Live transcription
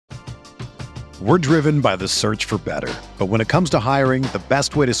We're driven by the search for better. But when it comes to hiring, the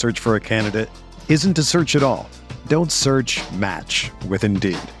best way to search for a candidate isn't to search at all. Don't search, match with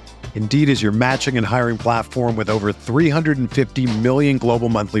Indeed. Indeed is your matching and hiring platform with over 350 million global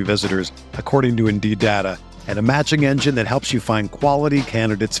monthly visitors, according to Indeed data, and a matching engine that helps you find quality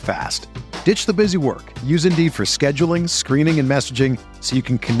candidates fast. Ditch the busy work. Use Indeed for scheduling, screening, and messaging so you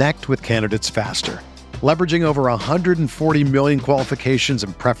can connect with candidates faster. Leveraging over 140 million qualifications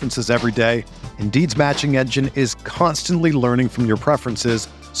and preferences every day, Indeed's matching engine is constantly learning from your preferences,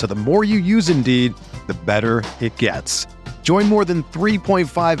 so the more you use Indeed, the better it gets. Join more than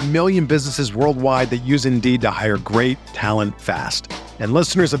 3.5 million businesses worldwide that use Indeed to hire great talent fast. And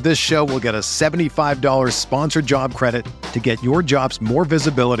listeners of this show will get a $75 sponsored job credit to get your jobs more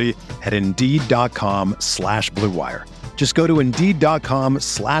visibility at Indeed.com/Blue Wire. Just go to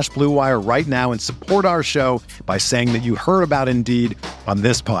Indeed.com/Blue Wire right now and support our show by saying that you heard about Indeed on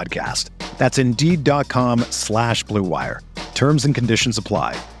this podcast. That's Indeed.com/Blue Wire. Terms and conditions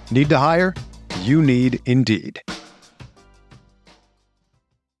apply. Need to hire? You need Indeed.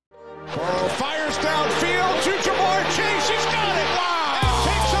 Burrow fires downfield to Jamar Chase. He's got it. Wow. And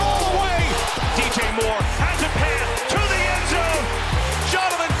takes it all the way. DJ Moore has a pass to the end zone.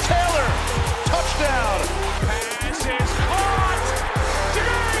 Jonathan Taylor. Touchdown. Pass is caught.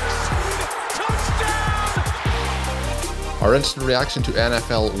 Diggs. Touchdown. Our instant reaction to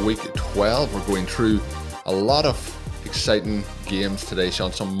NFL Week 12. We're going through a lot of exciting games today,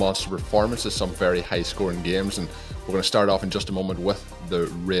 Sean. Some monster performances, some very high-scoring games, and we're going to start off in just a moment with the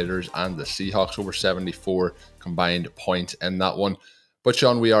Raiders and the Seahawks. Over 74 combined points in that one. But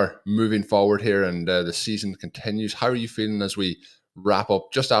Sean, we are moving forward here, and the season continues. How are you feeling as we wrap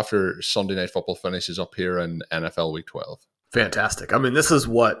up just after Sunday Night Football finishes up here in NFL Week 12? Fantastic. I mean, this is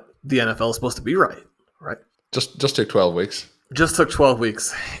what the NFL is supposed to be, right? Just took 12 weeks. Just took 12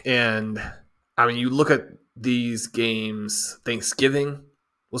 weeks. And, I mean, you look at these games. Thanksgiving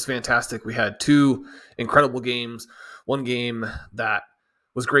was fantastic. We had two incredible games. One game that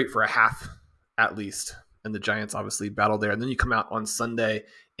was great for a half, at least, and the Giants obviously battled there. And then you come out on Sunday,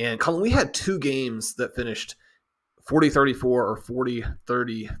 and Colin, we had two games that finished 40-34 or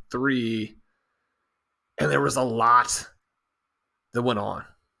 40-33, and there was a lot that went on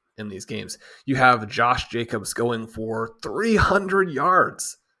in these games. You have Josh Jacobs going for 300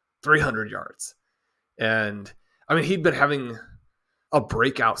 yards. And, I mean, he'd been having a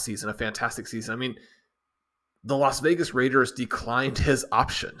breakout season, a fantastic season. I mean, the Las Vegas Raiders declined his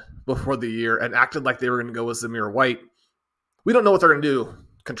option before the year and acted like they were going to go with Zamir White. We don't know what they're going to do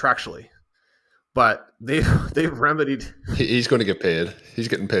contractually, but they've remedied. He's going to get paid. He's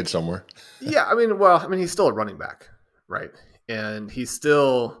getting paid somewhere. Yeah, I mean, he's still a running back, right? And he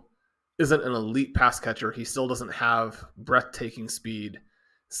still isn't an elite pass catcher. He still doesn't have breathtaking speed.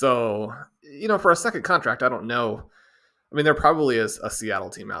 So, for a second contract, I don't know. I mean, there probably is a Seattle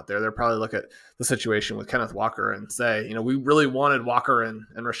team out there. They'll probably look at the situation with Kenneth Walker and say, we really wanted Walker and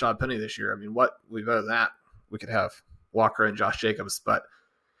Rashad Penny this year. I mean, what we better than that? We could have Walker and Josh Jacobs. But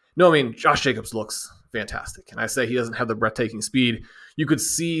no, I mean, Josh Jacobs looks fantastic. And I say he doesn't have the breathtaking speed. You could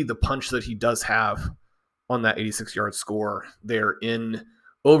see the punch that he does have on that 86-yard score there in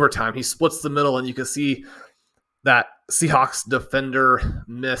overtime. He splits the middle, and you can see that Seahawks defender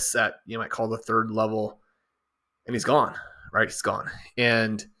miss at, you might call the third level, and he's gone, right? He's gone.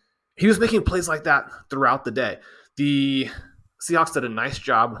 And he was making plays like that throughout the day. The Seahawks did a nice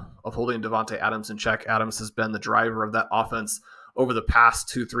job of holding Davante Adams in check. Adams has been the driver of that offense over the past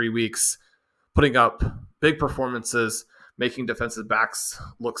 2-3 weeks, putting up big performances, making defensive backs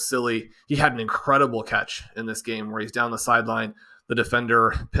look silly. He had an incredible catch in this game where he's down the sideline. The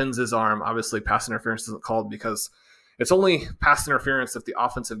defender pins his arm. Obviously, pass interference isn't called because it's only pass interference if the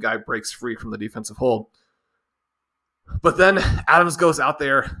offensive guy breaks free from the defensive hold. But then Adams goes out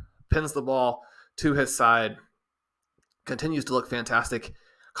there, pins the ball to his side, continues to look fantastic.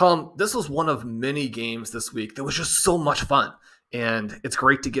 Colin, this was one of many games this week that was just so much fun, and it's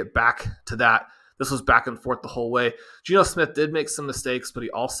great to get back to that. This was back and forth the whole way. Geno Smith did make some mistakes, but he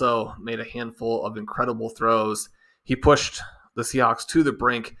also made a handful of incredible throws. He pushed the Seahawks to the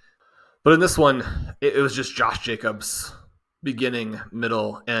brink. But in this one, it was just Josh Jacobs beginning,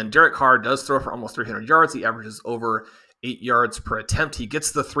 middle, and Derek Carr does throw for almost 300 yards. He averages over 8 yards per attempt. He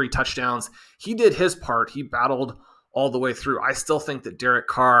gets the 3 touchdowns. He did his part. He battled all the way through. I still think that Derek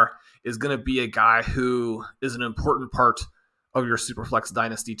Carr is going to be a guy who is an important part of your Superflex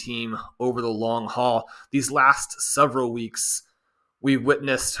Dynasty team over the long haul. These last several weeks, we've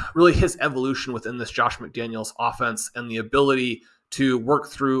witnessed really his evolution within this Josh McDaniels offense and the ability to work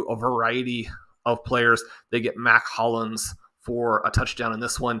through a variety of players. They get Mac Hollins for a touchdown in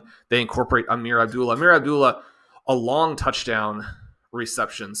this one. They incorporate Amir Abdullah. Amir Abdullah, a long touchdown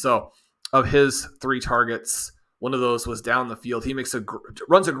reception. So of his 3 targets, one of those was down the field. He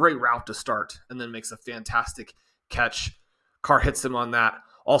runs a great route to start and then makes a fantastic catch. Carr hits him on that.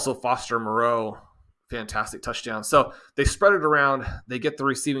 Also Foster Moreau, fantastic touchdown. So they spread it around. They get the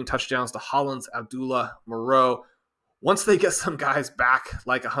receiving touchdowns to Hollins, Abdullah, Moreau. Once they get some guys back,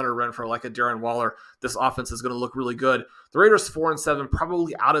 like a Hunter Renfrow, like a Darren Waller, this offense is going to look really good. The Raiders 4-7,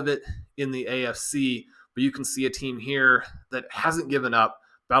 probably out of it in the AFC, but you can see a team here that hasn't given up,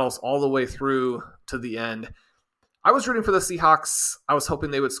 battles all the way through to the end. I was rooting for the Seahawks. I was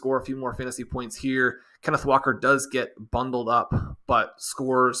hoping they would score a few more fantasy points here. Kenneth Walker does get bundled up, but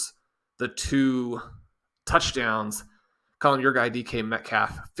scores the 2 touchdowns. Calling your guy DK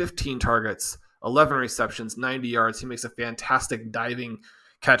Metcalf, 15 targets, 11 receptions, 90 yards. He makes a fantastic diving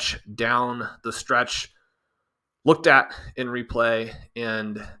catch down the stretch. Looked at in replay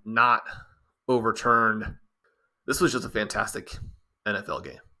and not overturned. This was just a fantastic NFL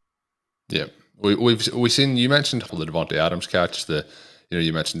game. Yeah, we've seen, you mentioned the Devontae Adams catch,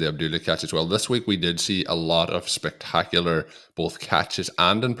 you mentioned the Abdullah catch as well. This week we did see a lot of spectacular both catches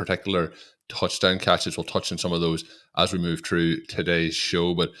and in particular touchdown catches. We'll touch on some of those as we move through today's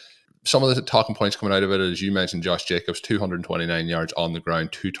show, but some of the talking points coming out of it, as you mentioned, Josh Jacobs, 229 yards on the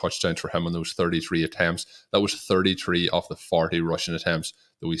ground, 2 touchdowns for him on those 33 attempts. That was 33 of the 40 rushing attempts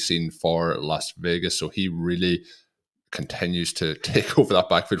that we've seen for Las Vegas. So he really continues to take over that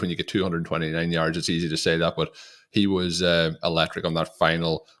backfield. When you get 229 yards, it's easy to say that, but he was electric on that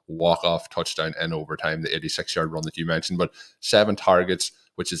final walk-off touchdown in overtime, the 86-yard run that you mentioned. But 7 targets,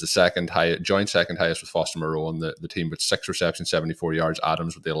 which is the joint second highest with Foster Moreau on the team, but 6 receptions, 74 yards.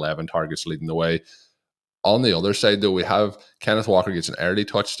 Adams with the 11 targets leading the way. On the other side, though, we have Kenneth Walker gets an early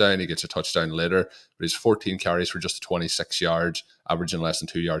touchdown. He gets a touchdown later, but he's 14 carries for just 26 yards, averaging less than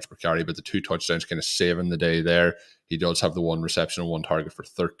 2 yards per carry. But the 2 touchdowns kind of saving the day there. He does have the 1 reception and 1 target for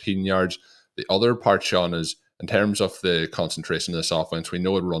 13 yards. The other part, Sean, is in terms of the concentration of this offense, we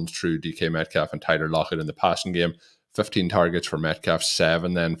know it runs through DK Metcalf and Tyler Lockett in the passing game. 15 targets for Metcalf,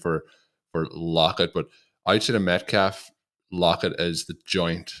 7 then for Lockett. But outside of Metcalf, Lockett is the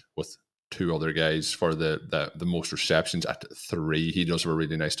joint with 2 other guys for the most receptions at 3. He does have a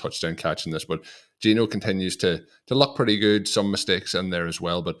really nice touchdown catch in this, but Geno continues to look pretty good. Some mistakes in there as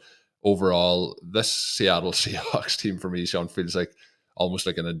well, but overall, this Seattle Seahawks team for me, Sean, feels like almost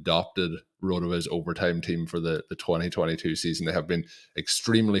like an adopted RotoViz overtime team for the 2022 season. They have been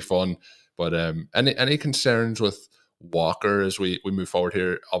extremely fun, but any concerns with Walker as we move forward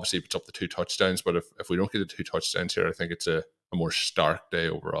here? Obviously, it's up to 2 touchdowns, but if we don't get the 2 touchdowns here, I think it's a more stark day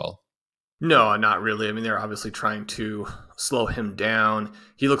overall. No, not really. I mean, they're obviously trying to slow him down.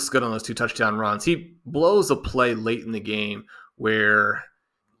 He looks good on those 2 touchdown runs. He blows a play late in the game where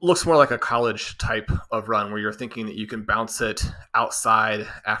looks more like a college type of run where you're thinking that you can bounce it outside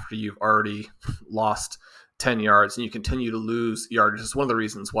after you've already lost 10 yards and you continue to lose yardage. It's one of the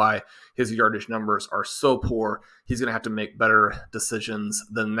reasons why his yardage numbers are so poor. He's going to have to make better decisions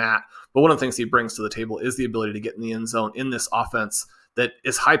than that. But one of the things he brings to the table is the ability to get in the end zone in this offense that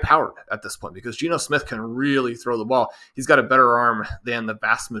is high-powered at this point because Geno Smith can really throw the ball. He's got a better arm than the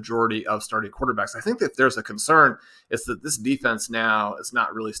vast majority of starting quarterbacks. I think that if there's a concern, it's that this defense now is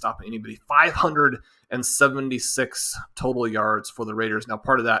not really stopping anybody. 576 total yards for the Raiders. Now,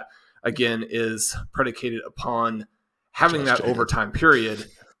 part of that, again, is predicated upon having that overtime period.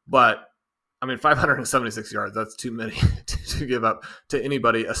 But, I mean, 576 yards, that's too many to give up to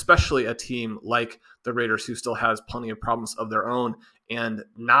anybody, especially a team like the Raiders who still has plenty of problems of their own and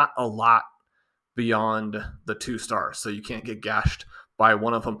not a lot beyond the 2 stars. So you can't get gashed by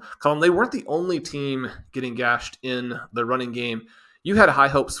one of them. Colin, they weren't the only team getting gashed in the running game. You had high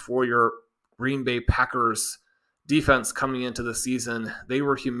hopes for your Green Bay Packers defense coming into the season. They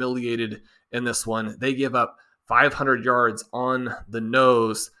were humiliated in this one. They give up 500 yards on the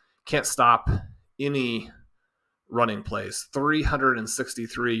nose. Can't stop any running plays.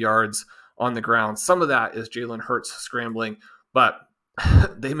 363 yards on the ground. Some of that is Jalen Hurts scrambling, but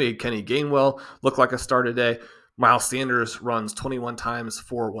they made Kenny Gainwell look like a star today. Miles Sanders runs 21 times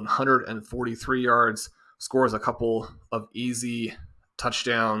for 143 yards, scores a couple of easy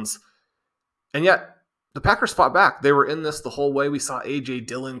touchdowns. And yet, the Packers fought back. They were in this the whole way. We saw A.J.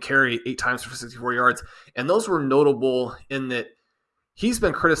 Dillon carry 8 times for 64 yards, and those were notable in that he's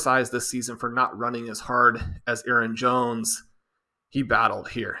been criticized this season for not running as hard as Aaron Jones. He battled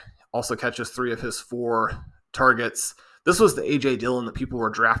here. Also catches 3 of his 4 targets. This was the A.J. Dillon that people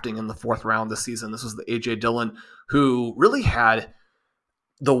were drafting in the 4th round this season. This was the A.J. Dillon who really had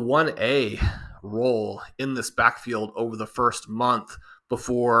the 1A role in this backfield over the first month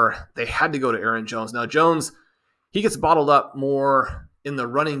before they had to go to Aaron Jones. Now, Jones, he gets bottled up more in the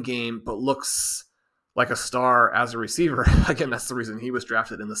running game, but looks like a star as a receiver. Again, that's the reason he was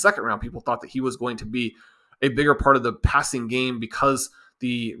drafted in the second round. People thought that he was going to be a bigger part of the passing game because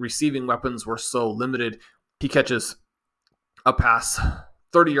the receiving weapons were so limited. He catches a pass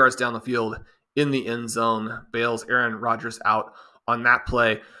 30 yards down the field in the end zone, bails Aaron Rodgers out on that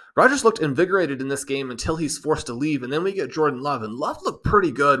play. Rodgers looked invigorated in this game until he's forced to leave, and then we get Jordan Love, and Love looked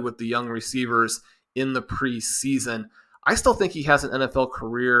pretty good with the young receivers in the preseason. I still think he has an NFL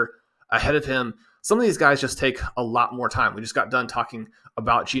career ahead of him. Some of these guys just take a lot more time. We just got done talking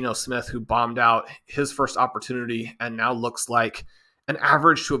about Geno Smith, who bombed out his first opportunity and now looks like an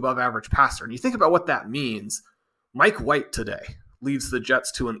average to above average passer. And you think about what that means. Mike White today leads the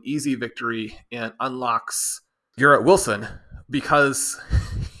Jets to an easy victory and unlocks Garrett Wilson because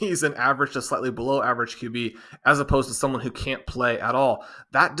he's an average to slightly below average QB as opposed to someone who can't play at all.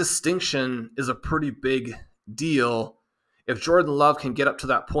 That distinction is a pretty big deal. If Jordan Love can get up to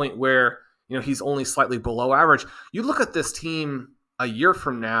that point where he's only slightly below average, you look at this team a year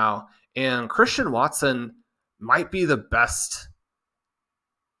from now, and Christian Watson might be the best,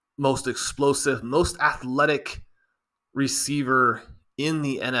 most explosive, most athletic receiver in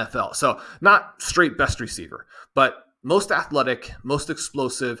the NFL. So not straight best receiver, but most athletic, most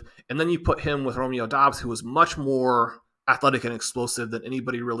explosive. And then you put him with Romeo Doubs, who was much more athletic and explosive than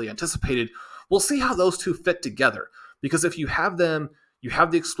anybody really anticipated. We'll see how those two fit together, because if you have them, you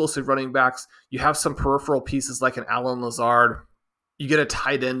have the explosive running backs, you have some peripheral pieces like an Allen Lazard, you get a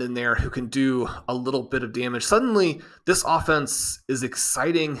tight end in there who can do a little bit of damage. Suddenly, this offense is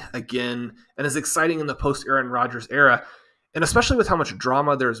exciting again, and is exciting in the post-Aaron Rodgers era. And especially with how much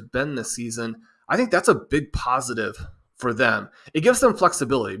drama there's been this season, I think that's a big positive for them. It gives them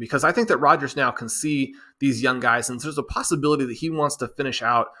flexibility, because I think that Rodgers now can see these young guys, and there's a possibility that he wants to finish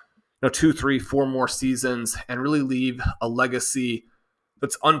out 2, 3, 4 more seasons and really leave a legacy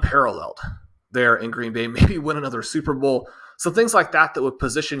that's unparalleled there in Green Bay, maybe win another Super Bowl. So things like that would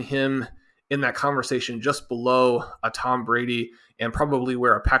position him in that conversation just below a Tom Brady, and probably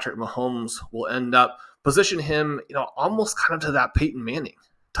where a Patrick Mahomes will end up, position him, almost kind of to that Peyton Manning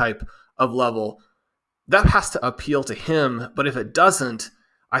type of level. That has to appeal to him. But if it doesn't,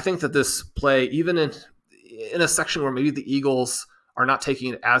 I think that this play, even in a section where maybe the Eagles are not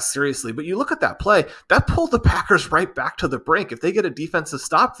taking it as seriously, but you look at that play, that pulled the Packers right back to the brink. If they get a defensive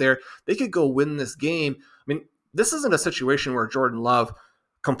stop there, they could go win this game. I mean, this isn't a situation where Jordan Love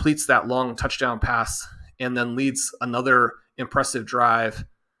completes that long touchdown pass and then leads another impressive drive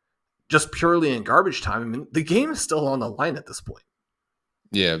just purely in garbage time. I mean, the game is still on the line at this point.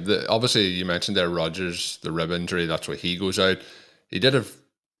 Yeah, obviously you mentioned there Rodgers, the rib injury, that's why he goes out. He did have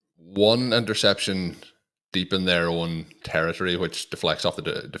one interception deep in their own territory, which deflects off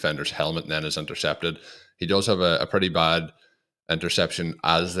the defender's helmet and then is intercepted. He does have a pretty bad interception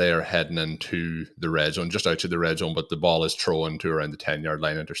as they are heading into the red zone, just outside the red zone, but the ball is thrown to around the 10-yard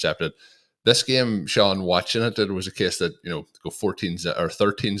line, intercepted. This game, Sean, watching it was a case that, go 14 or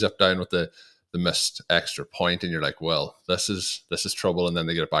 13 zip down with the missed extra point, and you're like, well, this is trouble. And then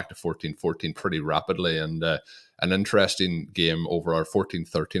they get it back to 14-14 pretty rapidly, and an interesting game overall,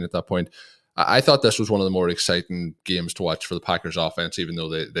 14-13 at that point. I thought this was one of the more exciting games to watch for the Packers offense, even though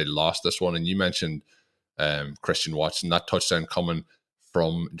they lost this one. And you mentioned Christian Watson, that touchdown coming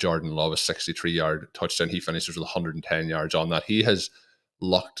from Jordan Love, a 63-yard touchdown. He finishes with 110 yards on that. He has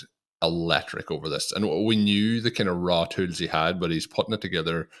looked electric over this. And we knew the kind of raw tools he had, but he's putting it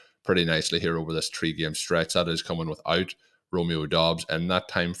together pretty nicely here over this 3-game stretch. That is coming without Romeo Doubs in that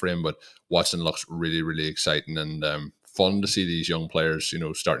time frame, but Watson looks really, really exciting, and fun to see these young players,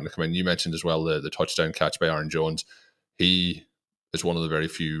 starting to come in. You mentioned as well the touchdown catch by Aaron Jones. He is one of the very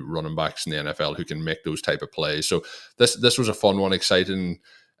few running backs in the NFL who can make those type of plays. So this was a fun one, exciting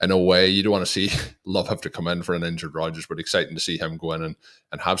in a way. You don't want to see Love have to come in for an injured Rodgers, but exciting to see him go in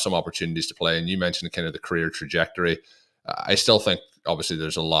and have some opportunities to play. And you mentioned kind of the career trajectory. I still think, obviously,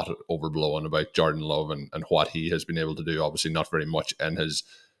 there's a lot overblown about Jordan Love and what he has been able to do. Obviously, not very much in his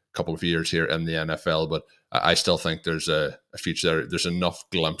couple of years here in the NFL, but I still think there's a future there. There's enough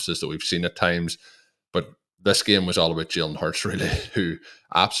glimpses that we've seen at times, but this game was all about Jalen Hurts, really, who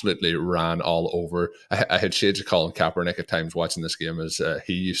absolutely ran all over. I had shades of Colin Kaepernick at times watching this game, as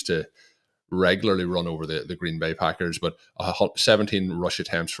he used to regularly run over the Green Bay Packers, but 17 rush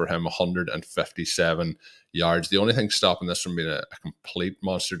attempts for him, 157 yards. The only thing stopping this from being a complete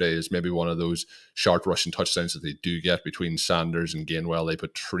monster day is maybe one of those short rushing touchdowns that they do get between Sanders and Gainwell. They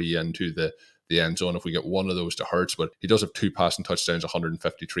put 3 into the end zone. If we get one of those to Hurts, but he does have 2 passing touchdowns,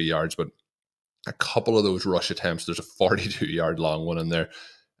 153 yards, but a couple of those rush attempts. There's a 42-yard long one in there,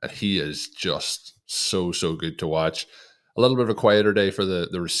 and he is just so good to watch. A little bit of a quieter day for the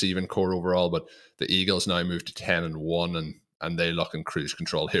receiving core overall, but the Eagles now move to 10-1, and they look in cruise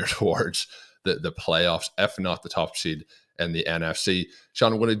control here towards the playoffs, if not the top seed in the NFC.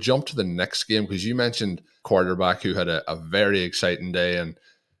 Sean, I'm going to jump to the next game because you mentioned quarterback who had a very exciting day, and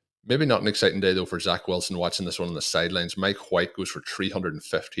maybe not an exciting day though for Zach Wilson watching this one on the sidelines. Mike White goes for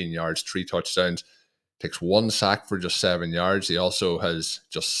 315 yards, 3 touchdowns, takes 1 sack for just 7 yards. He also has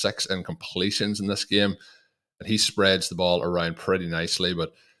just 6 incompletions in this game, and he spreads the ball around pretty nicely.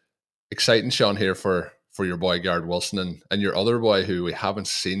 But exciting, Sean, here for your boy Garrett Wilson and your other boy who we haven't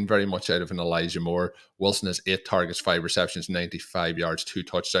seen very much out of, in Elijah Moore. Wilson has 8 targets, 5 receptions, 95 yards, 2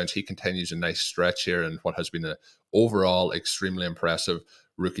 touchdowns. He continues a nice stretch here in what has been an overall extremely impressive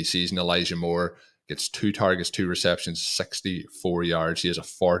rookie season. Elijah Moore gets 2 targets, 2 receptions, 64 yards. He has a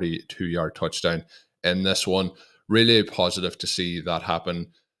 42-yard touchdown in this one. Really positive to see that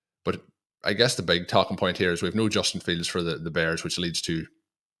happen. But I guess the big talking point here is we have no Justin Fields for the Bears, which leads to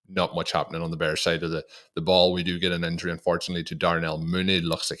not much happening on the Bears side of the ball. We do get an injury, unfortunately, to Darnell Mooney. It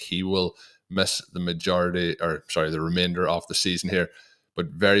looks like he will miss the remainder of the season here. But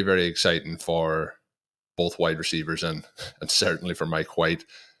very, very exciting for both wide receivers and certainly for Mike White.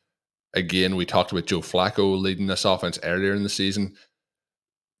 Again, we talked about Joe Flacco leading this offense earlier in the season.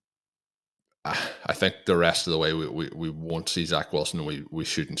 I think the rest of the way we won't see Zach Wilson, and we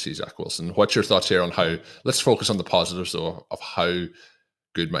shouldn't see Zach Wilson. What's your thoughts here on how, let's focus on the positives though, of how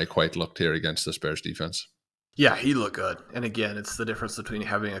good Mike White looked here against this Bears defense? Yeah, he looked good. And again, it's the difference between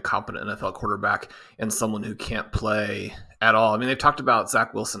having a competent NFL quarterback and someone who can't play at all. I mean, they've talked about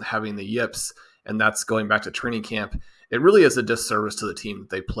Zach Wilson having the yips, and that's going back to training camp. It really is a disservice to the team that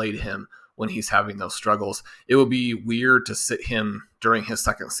they played him when he's having those struggles. It would be weird to sit him during his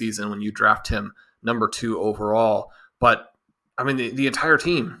second season when you draft him number 2 overall. But, I mean, the entire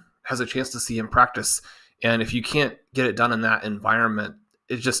team has a chance to see him practice. And if you can't get it done in that environment,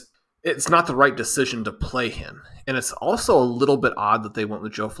 it's not the right decision to play him. And it's also a little bit odd that they went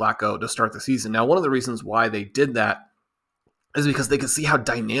with Joe Flacco to start the season. Now, one of the reasons why they did that is because they could see how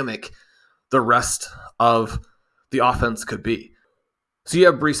dynamic the rest of the offense could be. So you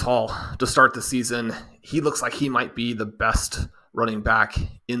have Breece Hall to start the season. He looks like he might be the best running back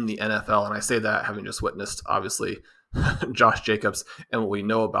in the NFL. And I say that having just witnessed, obviously, Josh Jacobs and what we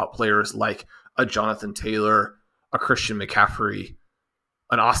know about players like a Jonathan Taylor, a Christian McCaffrey,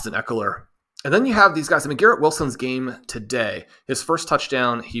 an Austin Eckler. And then you have these guys. I mean, Garrett Wilson's game today, his first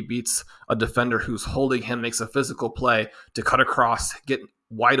touchdown, he beats a defender who's holding him, makes a physical play to cut across, get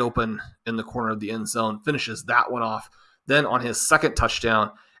wide open in the corner of the end zone, finishes that one off. Then on his second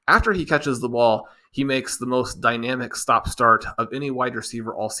touchdown, after he catches the ball, he makes the most dynamic stop-start of any wide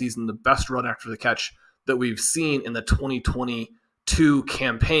receiver all season, the best run after the catch that we've seen in the 2022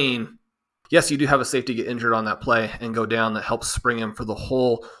 campaign. Yes, you do have a safety get injured on that play and go down. That helps spring him for the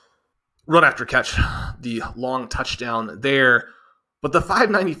whole run after catch, the long touchdown there. But the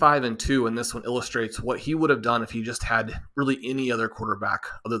 595 and 2 in this one illustrates what he would have done if he just had really any other quarterback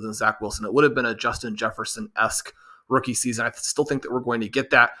other than Zach Wilson. It would have been a Justin Jefferson-esque rookie season. I still think that we're going to get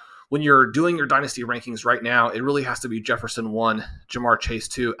that. When you're doing your dynasty rankings right now, it really has to be Jefferson 1, Jamar Chase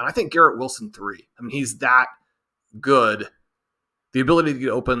 2, and I think Garrett Wilson 3. I mean, he's that good. The ability to get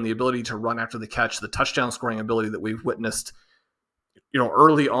open, the ability to run after the catch, the touchdown scoring ability that we've witnessed,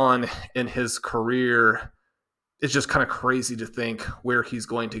 early on in his career, it's just kind of crazy to think where he's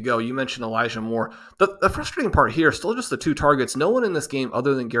going to go. You mentioned Elijah Moore. The frustrating part here is still just the 2 targets. No one in this game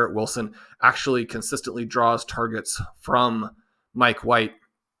other than Garrett Wilson actually consistently draws targets from Mike White.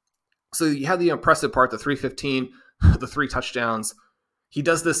 So you have the impressive part, the 315, the 3 touchdowns. He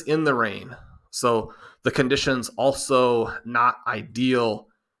does this in the rain. So the conditions also not ideal.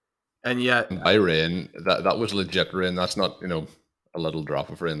 And yet by rain, that was legit rain. That's not, a little drop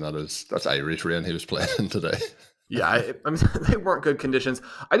of rain. That's Irish rain he was playing in today. Yeah, I mean, they weren't good conditions.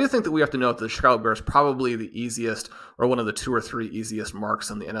 I do think that we have to note that the Chicago Bears probably the easiest, or one of the 2 or 3 easiest marks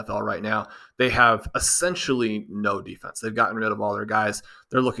in the NFL right now. They have essentially no defense. They've gotten rid of all their guys.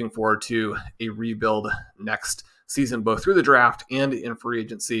 They're looking forward to a rebuild next season, both through the draft and in free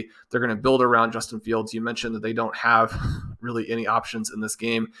agency. They're going to build around Justin Fields. You mentioned that they don't have really any options in this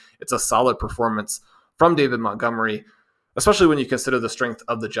game. It's a solid performance from David Montgomery, especially when you consider the strength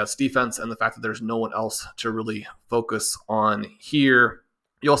of the Jets defense and the fact that there's no one else to really focus on here.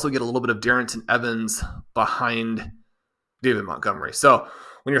 You also get a little bit of Darrynton Evans behind David Montgomery. So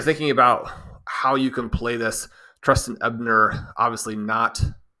when you're thinking about how you can play this, Trestan Ebner, obviously not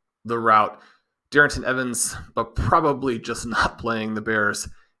the route. Darrynton Evans, but probably just not playing the Bears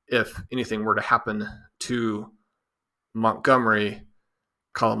if anything were to happen to Montgomery.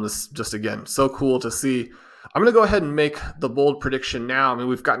 Column this just again, so cool to see. I'm going to go ahead and make the bold prediction now. I mean,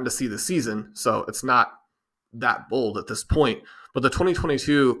 we've gotten to see the season, so it's not that bold at this point, but the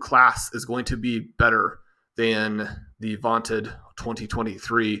 2022 class is going to be better than the vaunted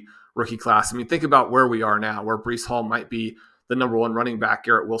 2023 rookie class. I mean, think about where we are now, where Breece Hall might be the number 1 running back,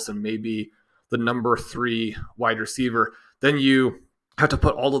 Garrett Wilson may be the number 3 wide receiver. Then you have to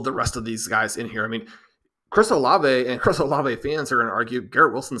put all of the rest of these guys in here. I mean, Chris Olave and Chris Olave fans are going to argue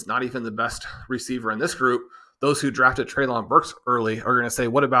Garrett Wilson's not even the best receiver in this group. Those who drafted Treylon Burks early are going to say,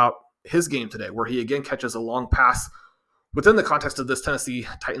 what about his game today, where he again catches a long pass within the context of this Tennessee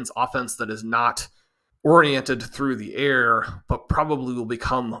Titans offense that is not oriented through the air, but probably will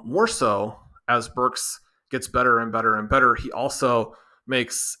become more so as Burks gets better and better and better. He also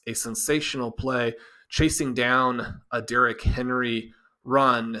makes a sensational play chasing down a Derrick Henry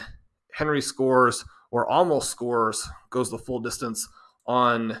run. Henry scores or almost scores, goes the full distance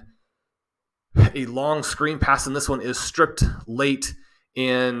on a long screen pass, and this one is stripped late,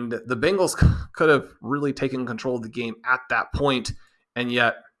 and the Bengals could have really taken control of the game at that point, and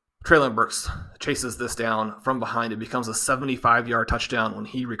yet Treylon Burks chases this down from behind. It becomes a 75-yard touchdown when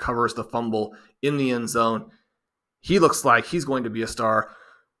he recovers the fumble in the end zone. He looks like he's going to be a star.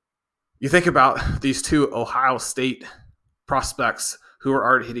 You think about these 2 Ohio State prospects who are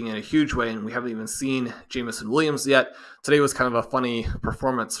already hitting in a huge way, and we haven't even seen Jameson Williams yet. Today was kind of a funny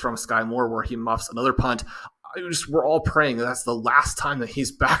performance from Sky Moore where he muffs another punt. We're all praying that that's the last time that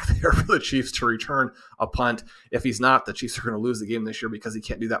he's back there for the Chiefs to return a punt. If he's not, the Chiefs are going to lose the game this year because he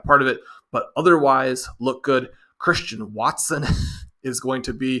can't do that part of it. But otherwise, look good. Christian Watson is going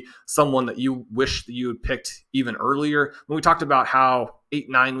to be someone that you wish that you had picked even earlier. When we talked about how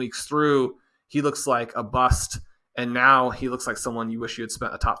 8-9 weeks through, he looks like a bust, and now he looks like someone you wish you had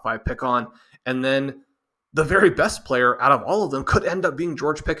spent a top 5 pick on. And then the very best player out of all of them could end up being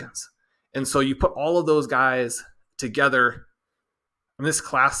George Pickens. And so you put all of those guys together, and this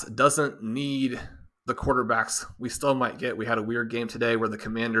class doesn't need the quarterbacks we still might get. We had a weird game today where the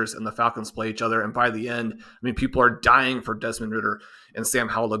Commanders and the Falcons play each other, and by the end, I mean, people are dying for Desmond Ridder and Sam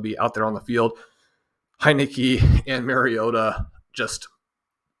Howell to be out there on the field. Heineke and Mariota just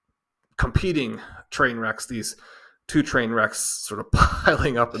competing train wrecks, these 2 train wrecks sort of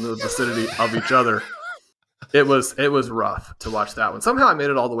piling up in the vicinity of each other. It was rough to watch that one. Somehow I made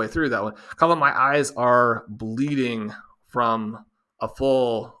it all the way through that one. Colin, my eyes are bleeding from a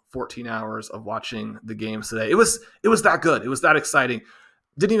full 14 hours of watching the games today. It was that good. It was that exciting.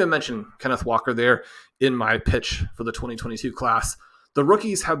 Didn't even mention Kenneth Walker there in my pitch for the 2022 class. The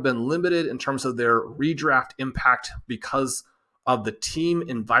rookies have been limited in terms of their redraft impact because of the team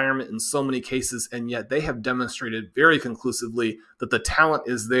environment in so many cases, and yet they have demonstrated very conclusively that the talent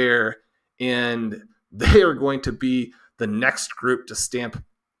is there, and they are going to be the next group to stamp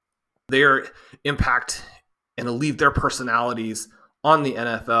their impact and to leave their personalities on the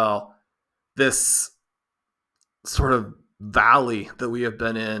NFL. This sort of valley that we have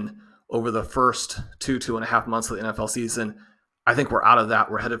been in over the first 2.5 months of the NFL season, I think we're out of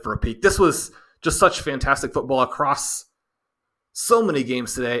that. We're headed for a peak. This was just such fantastic football across so many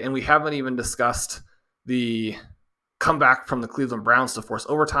games today, and we haven't even discussed the comeback from the Cleveland Browns to force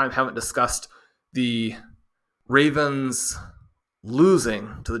overtime, haven't discussed the Ravens losing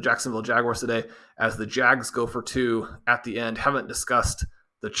to the Jacksonville Jaguars today as the Jags go for 2 at the end, haven't discussed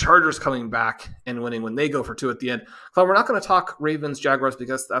the Chargers coming back and winning when they go for 2 at the end. But we're not going to talk Ravens Jaguars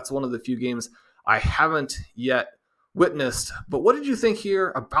because that's one of the few games I haven't yet witnessed. But what did you think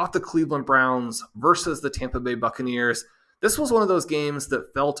here about the Cleveland Browns versus the Tampa Bay Buccaneers? This was one of those games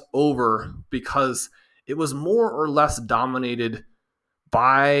that felt over because it was more or less dominated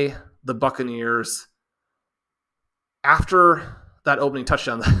by the Buccaneers. After that opening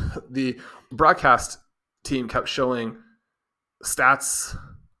touchdown, the broadcast team kept showing stats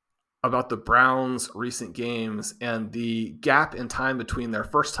about the Browns' recent games and the gap in time between their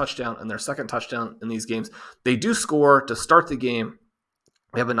first touchdown and their second touchdown in these games. They do score to start the game.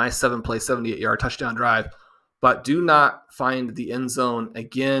 They have a nice 7-play, 78-yard touchdown drive, but do not find the end zone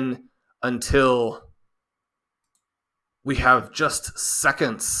again until we have just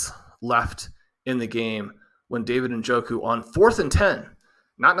seconds left in the game when David Njoku on 4th and 10,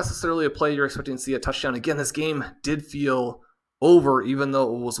 not necessarily a play you're expecting to see a touchdown. Again, this game did feel over even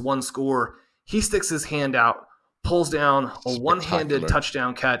though it was one score. He sticks his hand out, pulls down a one-handed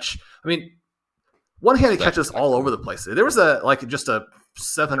touchdown catch. I mean, one-handed catches all over the place. There was just a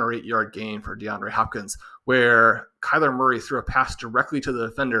 7 or 8 yard gain for DeAndre Hopkins where Kyler Murray threw a pass directly to the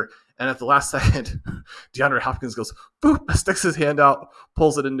defender And at the last second, DeAndre Hopkins goes, boop, sticks his hand out,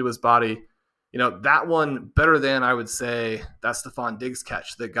 pulls it into his body. That one better than, I would say, that Stephon Diggs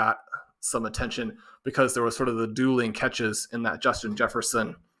catch that got some attention because there was sort of the dueling catches in that Justin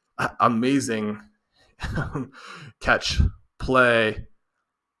Jefferson amazing catch play.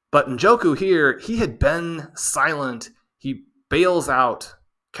 But Njoku here, he had been silent. He bails out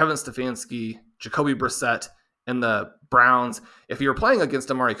Kevin Stefanski, Jacoby Brissett, and the Browns. If you were playing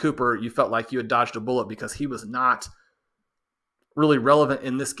against Amari Cooper, you felt like you had dodged a bullet because he was not really relevant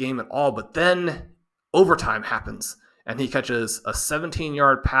in this game at all. But then overtime happens, and he catches a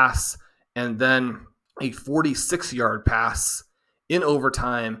 17-yard pass and then a 46-yard pass in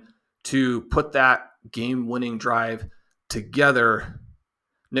overtime to put that game-winning drive together.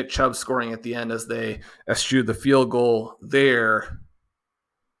 Nick Chubb scoring at the end as they eschewed the field goal there.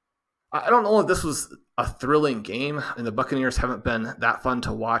 I don't know if this was a thrilling game, and the Buccaneers haven't been that fun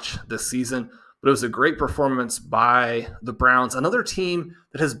to watch this season, but it was a great performance by the Browns, another team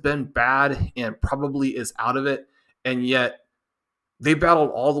that has been bad and probably is out of it, and yet they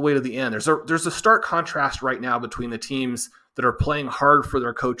battled all the way to the end. There's a stark contrast right now between the teams that are playing hard for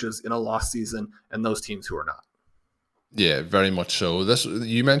their coaches in a lost season and those teams who are not. Yeah, very much so.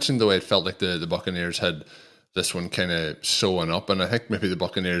 You mentioned the way it felt like the Buccaneers had this one kind of sewing up, and I think maybe the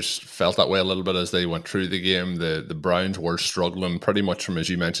Buccaneers felt that way a little bit as they went through the game. The Browns were struggling pretty much from, as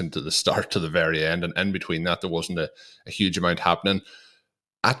you mentioned, to the start to the very end, and in between that there wasn't a huge amount happening.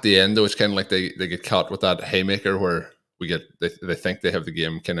 At the end, though, it's kind of like they get caught with that haymaker where they think they have the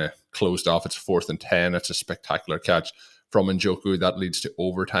game kind of closed off. It's 4th and 10. It's a spectacular catch from Njoku that leads to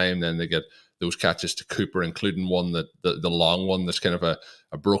overtime. Then they get those catches to Cooper, including one that the long one that's kind of a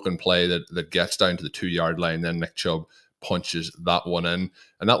broken play that gets down to the 2-yard line. Then Nick Chubb punches that one in.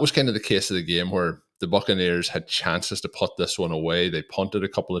 And that was kind of the case of the game where the Buccaneers had chances to put this one away. They punted a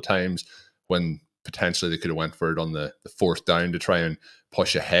couple of times when potentially they could have went for it on the 4th down to try and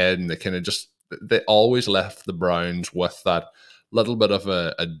push ahead. And they always left the Browns with that little bit of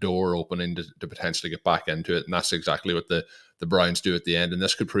a door opening to potentially get back into it. And that's exactly what the Browns do at the end. And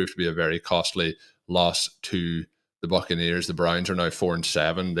this could prove to be a very costly loss to the Buccaneers. The Browns are now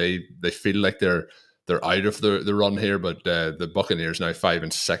 4-7. They feel like they're out of the run here, but the Buccaneers now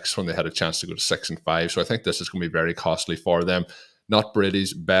 5-6 when they had a chance to go to 6-5. So I think this is going to be very costly for them. Not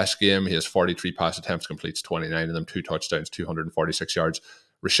Brady's best game. He has 43 pass attempts, completes 29 of them, 2 touchdowns, 246 yards.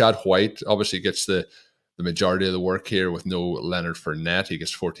 Rashad White obviously gets the majority of the work here with no Leonard Fournette. He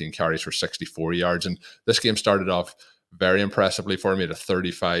gets 14 carries for 64 yards. And this game started off very impressively for him. He had a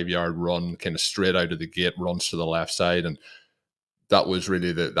 35-yard run, kind of straight out of the gate, runs to the left side. And that was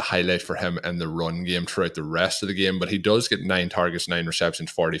really the highlight for him in the run game throughout the rest of the game. But he does get 9 targets, 9 receptions,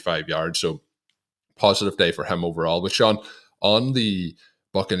 45 yards. So positive day for him overall. But Sean, on the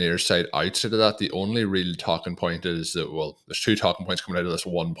Buccaneers side, outside of that, the only real talking point is that, well, there's 2 talking points coming out of this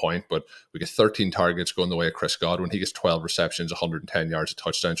 1 point, but we get 13 targets going the way of Chris Godwin. He gets 12 receptions, 110 yards, a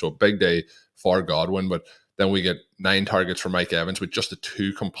touchdown. So a big day for Godwin. But then we get 9 targets for Mike Evans with just the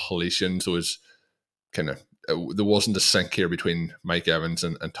 2 completions. So it was kind of, there wasn't a sync here between Mike Evans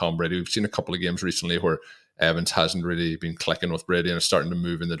and Tom Brady. We've seen a couple of games recently where Evans hasn't really been clicking with Brady and is starting to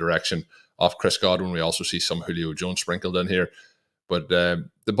move in the direction of Chris Godwin. We also see some Julio Jones sprinkled in here. But the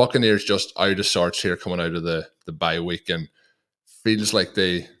Buccaneers just out of sorts here coming out of the bye week, and feels like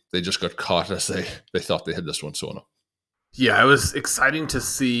they just got caught as they thought they had this one sewn up. Yeah, it was exciting to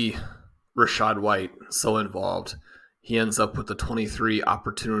see Rashad White so involved. He ends up with the 23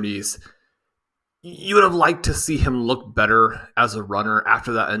 opportunities. You would have liked to see him look better as a runner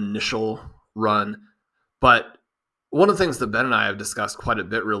after that initial run. But one of the things that Ben and I have discussed quite a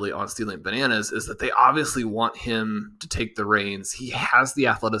bit really on Stealing Bananas is that they obviously want him to take the reins. He has the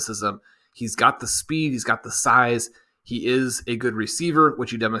athleticism. He's got the speed. He's got the size. He is a good receiver,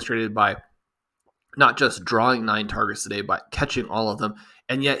 which he demonstrated by not just drawing 9 targets today, but catching all of them.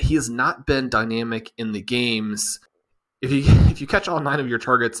 And yet he has not been dynamic in the games. If you catch all 9 of your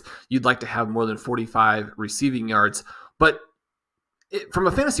targets, you'd like to have more than 45 receiving yards. But from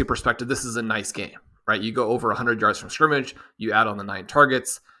a fantasy perspective, this is a nice game. Right, you go over 100 yards from scrimmage, you add on the 9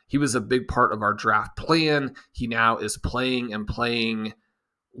 targets. He was a big part of our draft plan. He now is playing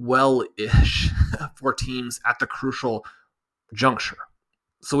well-ish for teams at the crucial juncture.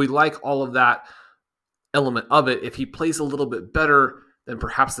 So we like all of that element of it. If he plays a little bit better, then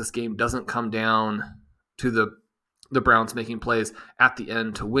perhaps this game doesn't come down to the Browns making plays at the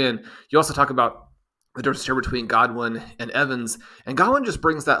end to win. You also talk about the difference here between Godwin and Evans. And Godwin just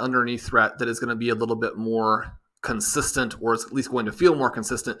brings that underneath threat that is going to be a little bit more consistent, or is at least going to feel more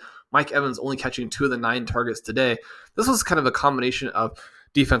consistent. Mike Evans only catching 2 of the 9 targets today. This was kind of a combination of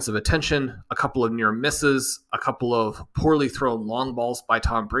defensive attention, a couple of near misses, a couple of poorly thrown long balls by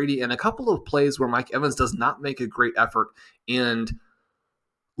Tom Brady, and a couple of plays where Mike Evans does not make a great effort and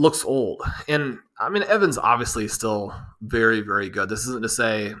looks old. And I mean, Evans obviously is still very, very good. This isn't to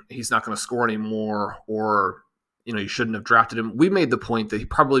say he's not going to score anymore or, you shouldn't have drafted him. We made the point that he's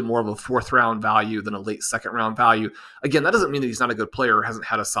probably more of a 4th round value than a late 2nd round value. Again, that doesn't mean that he's not a good player or hasn't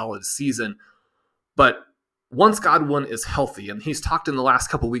had a solid season, but once Godwin is healthy, and he's talked in the last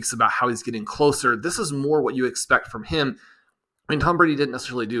couple of weeks about how he's getting closer, this is more what you expect from him. I mean, Tom Brady didn't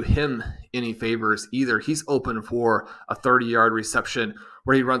necessarily do him any favors either. He's open for a 30-yard reception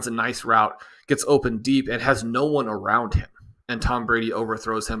where he runs a nice route, gets open deep, and has no one around him. And Tom Brady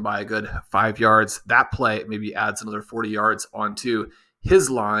overthrows him by a good 5 yards. That play maybe adds another 40 yards onto his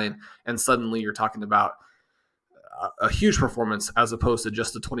line, and suddenly you're talking about a huge performance as opposed to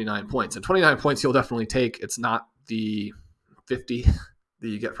just the 29 points. And 29 points you'll definitely take. It's not the 50 that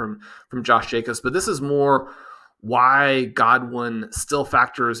you get from Josh Jacobs, but this is more why Godwin still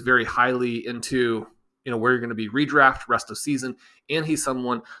factors very highly into where you're going to be redraft rest of season. And he's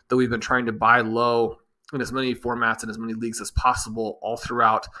someone that we've been trying to buy low in as many formats and as many leagues as possible all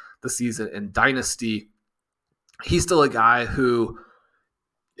throughout the season in Dynasty. He's still a guy who,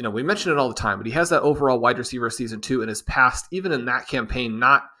 we mention it all the time, but he has that overall wide receiver season 2 in his past, even in that campaign,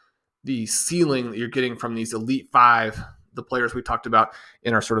 not the ceiling that you're getting from these elite 5, the players we talked about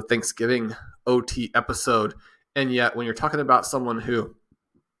in our sort of Thanksgiving OT episode. And yet when you're talking about someone who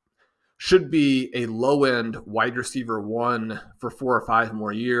should be a low-end wide receiver 1 for 4 or 5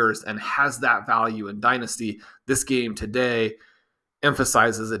 more years and has that value in Dynasty, this game today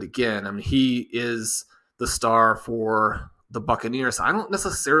emphasizes it again. I mean, he is the star for the Buccaneers. I don't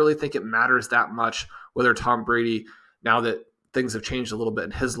necessarily think it matters that much whether Tom Brady, now that things have changed a little bit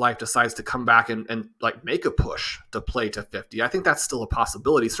in his life, decides to come back and like make a push to play to 50. I think that's still a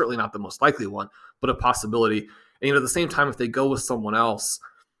possibility, certainly not the most likely one, but a possibility. And at the same time, if they go with someone else,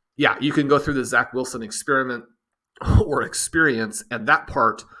 yeah, you can go through the Zach Wilson experiment or experience, and that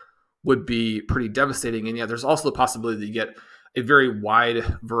part would be pretty devastating. And yet there's also the possibility that you get a very wide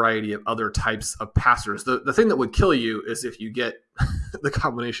variety of other types of passers. The thing that would kill you is if you get the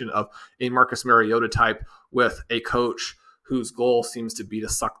combination of a Marcus Mariota type with a coach whose goal seems to be to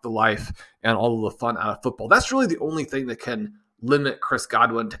suck the life and all of the fun out of football. That's really the only thing that can limit Chris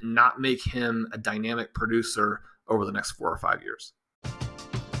Godwin to not make him a dynamic producer over the next 4 or 5 years.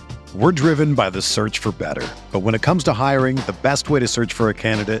 We're driven by the search for better. But when it comes to hiring, the best way to search for a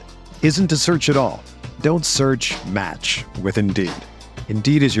candidate isn't to search at all. Don't search, match with Indeed.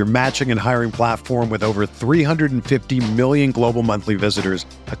 Indeed is your matching and hiring platform with over 350 million global monthly visitors,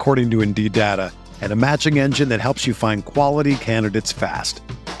 according to Indeed data, and a matching engine that helps you find quality candidates fast.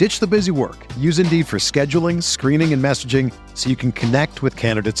 Ditch the busy work. Use Indeed for scheduling, screening, and messaging so you can connect with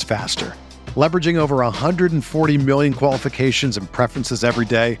candidates faster. Leveraging over 140 million qualifications and preferences every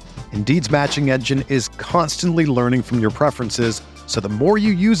day, Indeed's matching engine is constantly learning from your preferences, so the more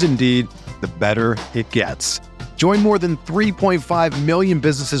you use Indeed, the better it gets. Join more than 3.5 million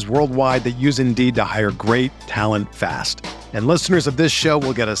businesses worldwide that use Indeed to hire great talent fast. And listeners of this show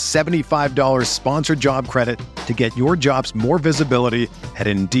will get a $75 sponsored job credit to get your jobs more visibility at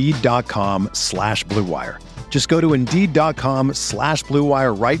Indeed.com/Blue Wire. Just go to Indeed.com/Blue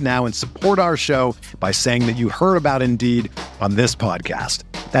Wire right now and support our show by saying that you heard about Indeed on this podcast.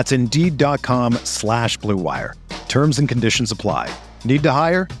 That's Indeed.com/Blue Wire. Terms and conditions apply. Need to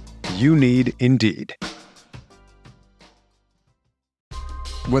hire? You need Indeed.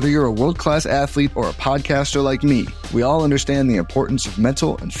 Whether you're a world-class athlete or a podcaster like me, we all understand the importance of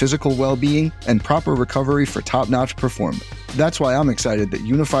mental and physical well-being and proper recovery for top-notch performance. That's why I'm excited that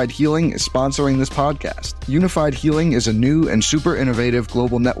Unified Healing is sponsoring this podcast. Unified Healing is a new and super innovative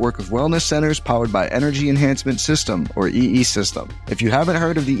global network of wellness centers powered by Energy Enhancement System, or EE System. If you haven't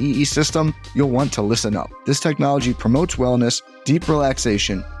heard of the EE System, you'll want to listen up. This technology promotes wellness, deep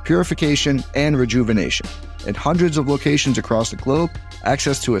relaxation, purification, and rejuvenation. At hundreds of locations across the globe,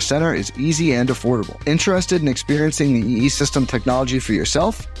 access to a center is easy and affordable. Interested in experiencing the EE System technology for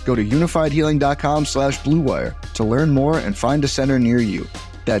yourself? Go to unifiedhealing.com/Blue Wire to learn more and find a center near you.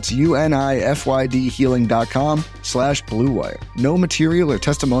 That's UNIFYDhealing.com/Blue Wire. No material or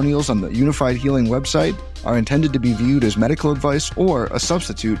testimonials on the Unified Healing website are intended to be viewed as medical advice or a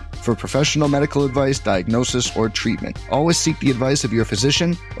substitute for professional medical advice, diagnosis, or treatment. Always seek the advice of your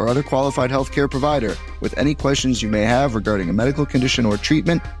physician or other qualified healthcare provider with any questions you may have regarding a medical condition or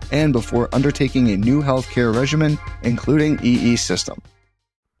treatment and before undertaking a new healthcare regimen, including EE System.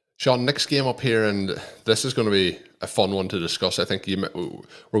 Sean, next game up here, and this is going to be a fun one to discuss. I think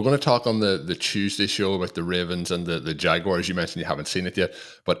we're going to talk on the Tuesday show about the Ravens and the Jaguars. You mentioned you haven't seen it yet,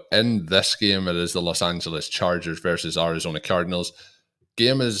 but in this game, it is the Los Angeles Chargers versus Arizona Cardinals.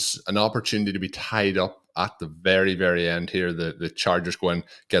 Game is an opportunity to be tied up at the very, very end here. The Chargers go in,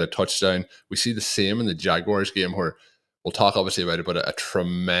 get a touchdown. We see the same in the Jaguars game where we'll talk obviously about it, but a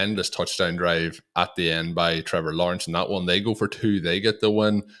tremendous touchdown drive at the end by Trevor Lawrence. And that one, they go for 2, they get the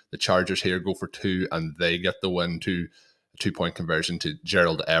win. The Chargers here go for 2, and they get the win to a 2-point conversion to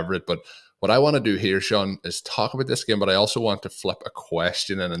Gerald Everett. But what I want to do here, Sean, is talk about this game, but I also want to flip a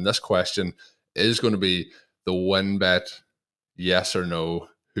question in. And this question is going to be the win bet, yes or no,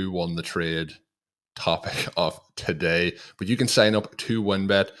 who won the trade topic of today. But you can sign up to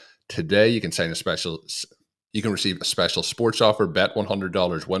WinBet today. You can You can receive a special sports offer, bet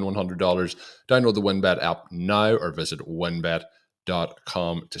 $100, win $100. Download the WinBet app now or visit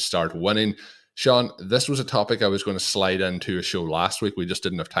winbet.com to start winning. Sean, this was a topic I was going to slide into a show last week. We just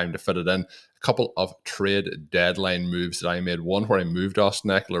didn't have time to fit it in. A couple of trade deadline moves that I made. One where I moved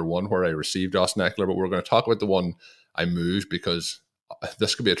Austin Ekeler, one where I received Austin Ekeler. But we're going to talk about the one I moved because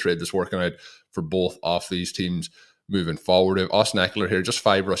this could be a trade that's working out for both of these teams moving forward. Austin Ekeler here, just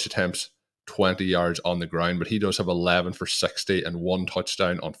 5 rush attempts, 20 yards on the ground, but he does have 11 for 60 and 1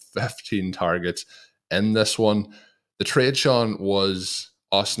 touchdown on 15 targets in this one. The trade, Sean, was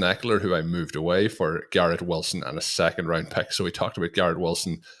Austin Ekeler, who I moved away, for Garrett Wilson and a 2nd-round pick. So we talked about Garrett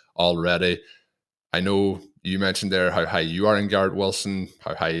Wilson already. I know you mentioned there how high you are in Garrett Wilson,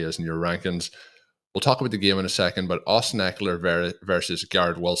 how high he is in your rankings. We'll talk about the game in a second, but Austin Ekeler versus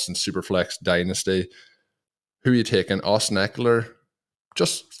Garrett Wilson, Superflex Dynasty. Who are you taking? Austin Ekeler,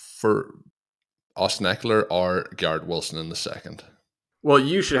 just for Austin Ekeler, or Garrett Wilson in the second? Well,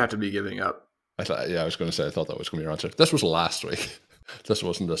 you should have to be giving up. I thought that was going to be your answer. This was last week. This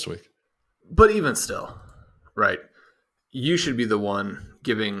wasn't this week. But even still, right? You should be the one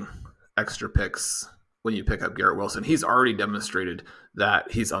giving extra picks when you pick up Garrett Wilson. He's already demonstrated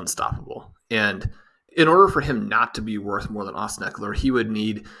that he's unstoppable. And in order for him not to be worth more than Austin Ekeler, he would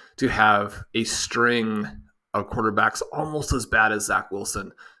need to have a string of quarterbacks almost as bad as Zach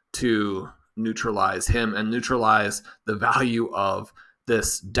Wilson to neutralize him and neutralize the value of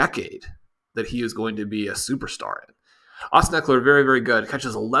this decade that he is going to be a superstar in. Austin Ekeler, very, very good.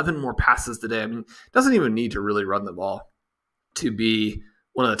 Catches 11 more passes today. I mean, doesn't even need to really run the ball to be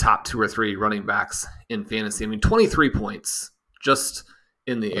one of the top 2 or 3 running backs in fantasy. I mean, 23 points just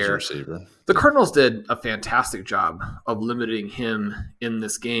in the air. Receiver. The Cardinals did a fantastic job of limiting him in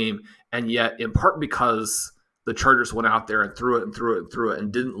this game, and yet in part because the Chargers went out there and threw it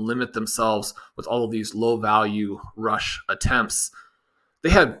and didn't limit themselves with all of these low-value rush attempts. They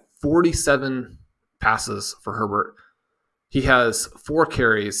had 47 passes for Herbert. He has 4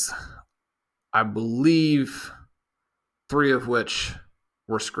 carries, I believe 3 of which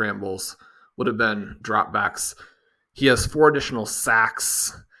were scrambles, would have been dropbacks. He has 4 additional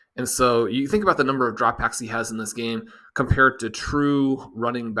sacks. And so you think about the number of dropbacks he has in this game compared to true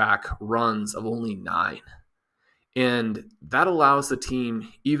running back runs of only 9. And that allows the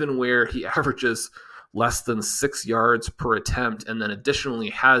team, even where he averages less than 6 yards per attempt and then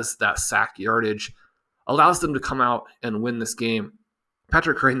additionally has that sack yardage, allows them to come out and win this game.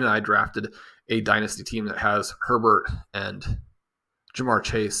 Patrick Crane and I drafted a dynasty team that has Herbert and Jamar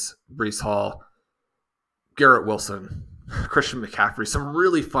Chase, Breece Hall, Garrett Wilson, Christian McCaffrey, some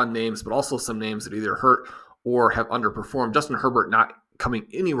really fun names, but also some names that either hurt or have underperformed. Justin Herbert not coming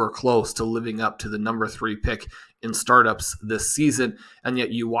anywhere close to living up to the number 3 pick in startups this season. And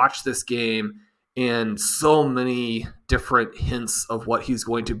yet you watch this game and so many different hints of what he's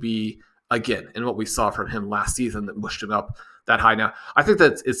going to be again, and what we saw from him last season that pushed him up that high. Now, I think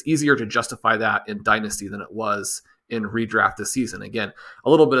that it's easier to justify that in Dynasty than it was in redraft this season. Again,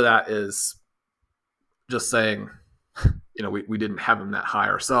 a little bit of that is just saying, we didn't have him that high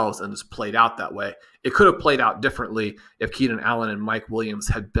ourselves and just played out that way. It could have played out differently if Keenan Allen and Mike Williams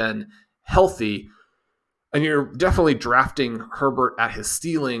had been healthy. And you're definitely drafting Herbert at his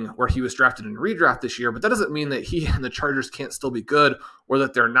ceiling where he was drafted in redraft this year, but that doesn't mean that he and the Chargers can't still be good or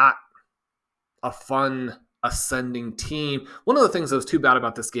that they're not a fun ascending team. One of the things that was too bad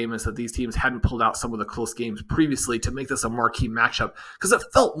about this game is that these teams hadn't pulled out some of the close games previously to make this a marquee matchup, because it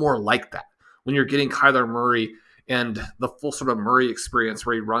felt more like that when you're getting Kyler Murray and the full sort of Murray experience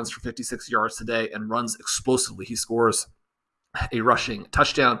where he runs for 56 yards today and runs explosively. He scores a rushing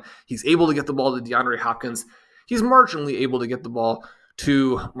touchdown. He's able to get the ball to DeAndre Hopkins. He's marginally able to get the ball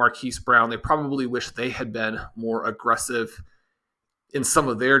to Marquise Brown. They probably wish they had been more aggressive in some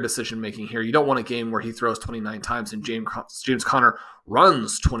of their decision-making here. You don't want a game where he throws 29 times and James Conner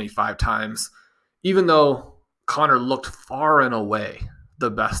runs 25 times, even though Conner looked far and away the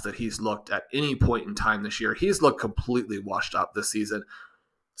best that he's looked at any point in time this year. He's looked completely washed up this season,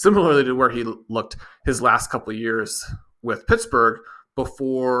 similarly to where he looked his last couple of years with Pittsburgh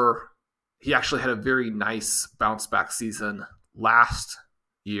before he actually had a very nice bounce-back season last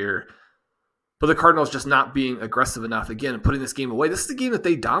year. But the Cardinals just not being aggressive enough, again, putting this game away. This is the game that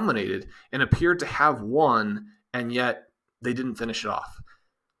they dominated and appeared to have won, and yet they didn't finish it off.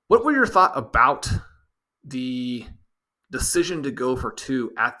 What were your thoughts about the decision to go for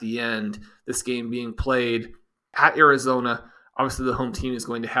 2 at the end, this game being played at Arizona? Obviously, the home team is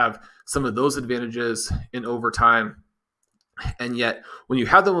going to have some of those advantages in overtime. And yet, when you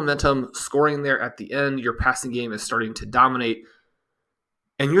have the momentum scoring there at the end, your passing game is starting to dominate,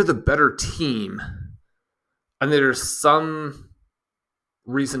 and you're the better team, and there's some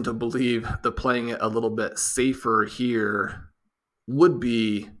reason to believe that playing it a little bit safer here would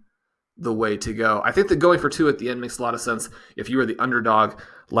be the way to go. I think that going for 2 at the end makes a lot of sense if you are the underdog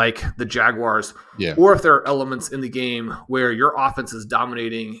like the Jaguars, or if there are elements in the game where your offense is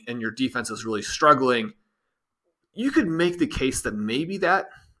dominating and your defense is really struggling. You could make the case that maybe that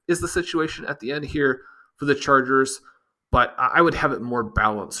is the situation at the end here for the Chargers, but I would have it more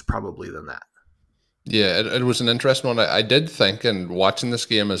balanced probably than that. Yeah, it was an interesting one. I did think, and watching this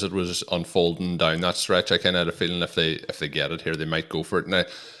game as it was unfolding down that stretch, I kind of had a feeling if they get it here, they might go for it. And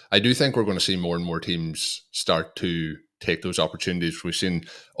I do think we're going to see more and more teams start to take those opportunities. We've seen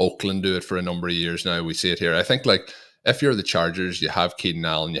Oakland do it for a number of years now. We see it here. I think, like, if you're the Chargers, you have Keenan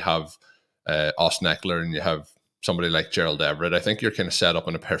Allen, you have Austin Eckler, and you have somebody like Gerald Everett. I think you're kind of set up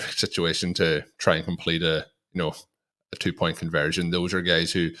in a perfect situation to try and complete a 2-point conversion. Those are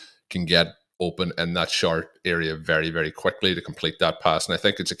guys who can get open in that short area very, very quickly to complete that pass. And I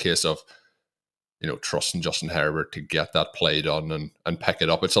think it's a case of, trusting Justin Herbert to get that play done and pick it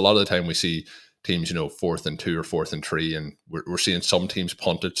up. It's a lot of the time we see teams, 4th and 2 or 4th and 3, and we're seeing some teams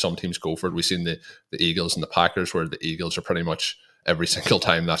punt it, some teams go for it. We've seen the Eagles and the Packers, where the Eagles are pretty much every single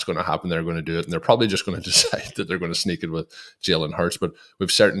time that's going to happen, they're going to do it, and they're probably just going to decide that they're going to sneak it with Jalen Hurts. But we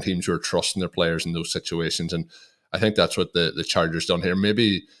have certain teams who are trusting their players in those situations, and I think that's what the Chargers done here.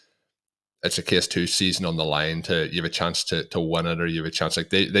 Maybe it's a case 2 season on the line to you have a chance to win it, or you have a chance. Like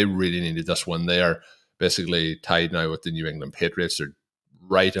they really needed this win. They are basically tied now with the New England Patriots. They're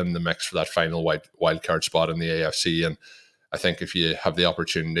right in the mix for that final wild card spot in the AFC, and I think if you have the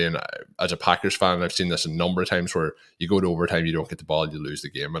opportunity, and as a Packers fan, I've seen this a number of times where you go to overtime, you don't get the ball, you lose the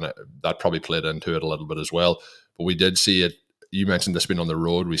game, and that probably played into it a little bit as well. But we did see it. You mentioned this being on the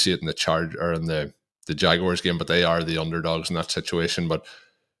road. We see it in the Jaguars game, but they are the underdogs in that situation. But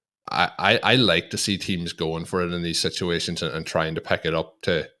I like to see teams going for it in these situations and trying to pick it up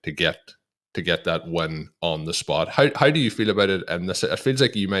to get that win on the spot. How do you feel about it? And this, it feels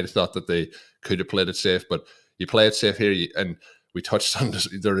like you might have thought that they could have played it safe, but you play it safe here, and we touched on this.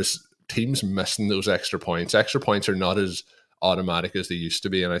 There is teams missing those extra points. Extra points are not as automatic as they used to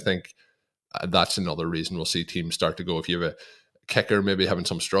be, and I think that's another reason we'll see teams start to go. If you have a kicker maybe having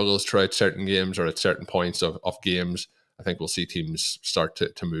some struggles throughout certain games or at certain points of games, I think we'll see teams start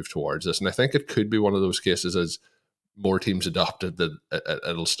to move towards this. And I think it could be one of those cases as more teams adopt it, that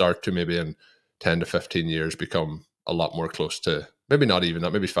it'll start to maybe in 10 to 15 years become a lot more close to, maybe not even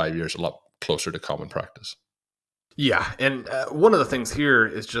that, maybe 5 years, a lot closer to common practice. Yeah, and one of the things here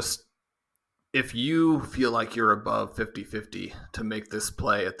is just if you feel like you're above 50-50 to make this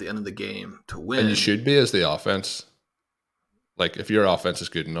play at the end of the game to win. And you should be as the offense. Like if your offense is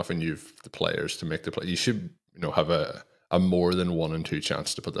good enough and you've the players to make the play, you should have a more than 1 in 2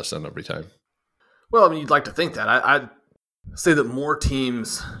 chance to put this in every time. Well, I mean, you'd like to think that. I'd say that more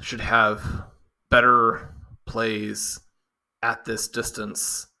teams should have better plays at this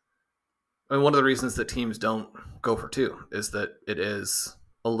distance. I mean, one of the reasons that teams don't go for 2 is that it is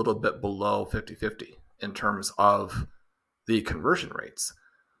a little bit below 50-50 in terms of the conversion rates.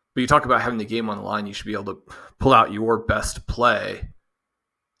 But you talk about having the game on the line, you should be able to pull out your best play.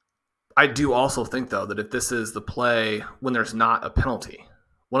 I do also think, though, that if this is the play when there's not a penalty,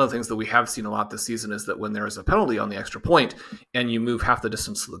 one of the things that we have seen a lot this season is that when there is a penalty on the extra point and you move half the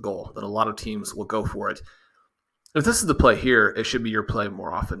distance to the goal, then a lot of teams will go for it. If this is the play here, it should be your play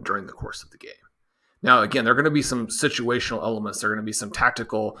more often during the course of the game. Now, again, there are going to be some situational elements. There are going to be some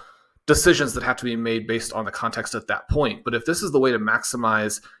tactical decisions that have to be made based on the context at that point. But if this is the way to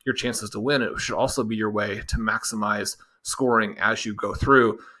maximize your chances to win, it should also be your way to maximize scoring as you go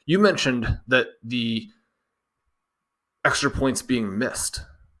through. You mentioned that the extra points being missed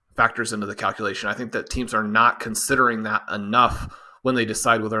factors into the calculation. I think that teams are not considering that enough when they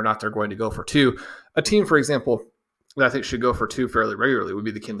decide whether or not they're going to go for two. A team, for example, that I think should go for two fairly regularly would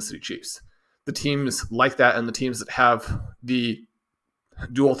be the Kansas City Chiefs. The teams like that and the teams that have the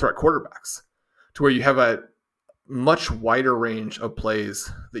dual threat quarterbacks, to where you have a much wider range of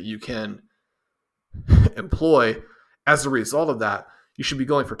plays that you can employ. As a result of that, you should be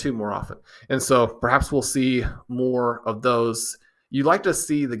going for two more often. And so perhaps we'll see more of those. You like to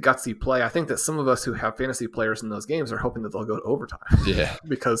see the gutsy play. I think that some of us who have fantasy players in those games are hoping that they'll go to overtime. Yeah.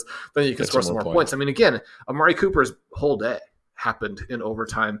 Because then you can score some more points. I mean, again, Amari Cooper's whole day happened in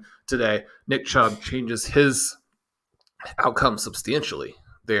overtime today. Nick Chubb changes his outcome substantially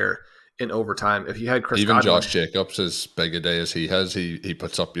there in overtime. If you had Chris Even Godwin, Josh Jacobs, as big a day as he has, he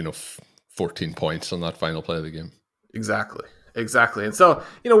puts up 14 points on that final play of the game. Exactly. And so,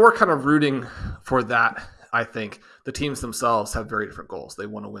 we're kind of rooting for that. I think the teams themselves have very different goals. They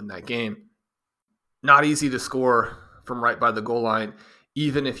want to win that game. Not easy to score from right by the goal line,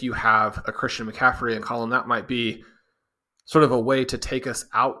 even if you have a Christian McCaffrey and Colin. That might be sort of a way to take us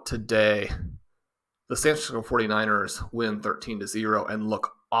out today. The San Francisco 49ers win 13-0 and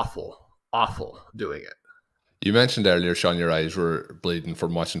look awful doing it. You mentioned earlier, Sean, your eyes were bleeding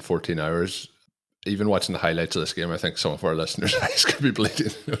from watching 14 hours. Even watching the highlights of this game, I think some of our listeners' eyes could be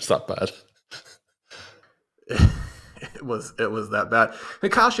bleeding. It was that bad. It was that bad.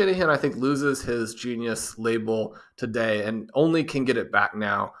 And Kyle Shanahan, I think, loses his genius label today and only can get it back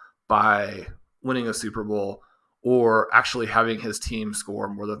now by winning a Super Bowl or actually having his team score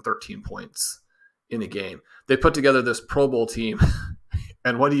more than 13 points in a game. They put together this Pro Bowl team,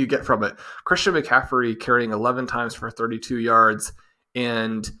 and what do you get from it? Christian McCaffrey carrying 11 times for 32 yards,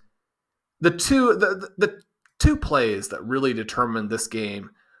 and the two plays that really determined this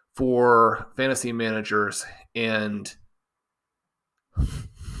game for fantasy managers and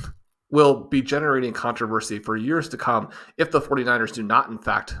will be generating controversy for years to come if the 49ers do not, in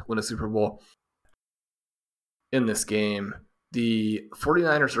fact, win a Super Bowl in this game. The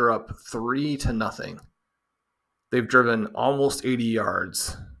 49ers are up 3-0. They've driven almost 80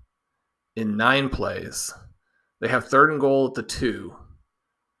 yards in 9 plays. They have 3rd and goal at the 2.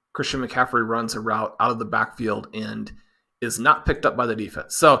 Christian McCaffrey runs a route out of the backfield and is not picked up by the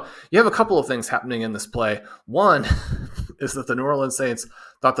defense. So you have a couple of things happening in this play. One is that the New Orleans Saints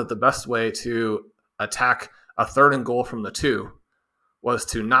thought that the best way to attack a 3rd and goal from the 2 was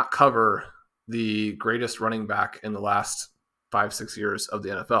to not cover the greatest running back in the last 5-6 years of the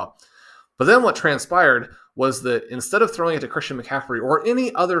NFL. But then what transpired was that instead of throwing it to Christian McCaffrey or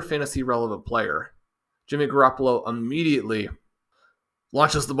any other fantasy relevant player, Jimmy Garoppolo immediately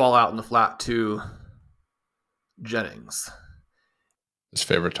launches the ball out in the flat to Jennings. His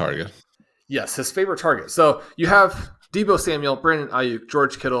favorite target. Yes, his favorite target. So you have Deebo Samuel, Brandon Ayuk,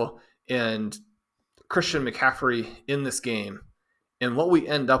 George Kittle, and Christian McCaffrey in this game. And what we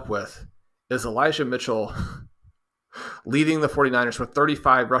end up with is Elijah Mitchell leading the 49ers with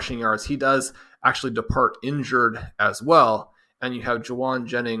 35 rushing yards. He does actually depart injured as well. And you have Jauan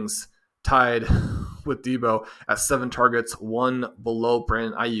Jennings tied with Deebo at 7 targets, 1 below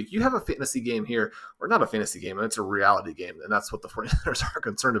Brandon Ayuk. You have a fantasy game here, or not a fantasy game, it's a reality game, and that's what the 49ers are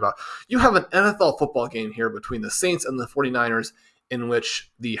concerned about. You have an NFL football game here between the Saints and the 49ers in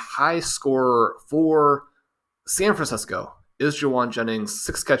which the high scorer for San Francisco is Jauan Jennings,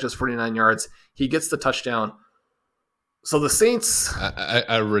 6 catches, 49 yards. He gets the touchdown. So the Saints...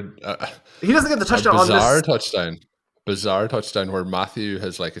 he doesn't get the touchdown on this... Bizarre touchdown where Matthew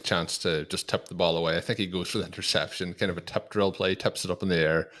has like a chance to just tip the ball away. I think he goes for the interception, kind of a tip drill play, tips it up in the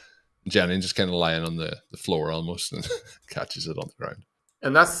air. Jennings just kind of lying on the floor almost and catches it on the ground.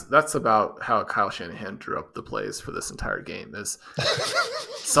 And that's about how Kyle Shanahan drew up the plays for this entire game, is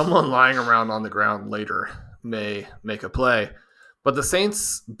someone lying around on the ground later may make a play. But the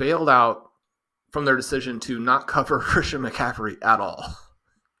Saints bailed out from their decision to not cover Christian McCaffrey at all.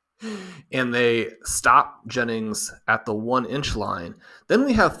 And they stop Jennings at the 1-inch line. Then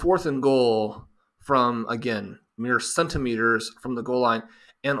we have 4th and goal from, again, mere centimeters from the goal line.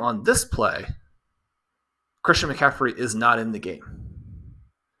 And on this play, Christian McCaffrey is not in the game.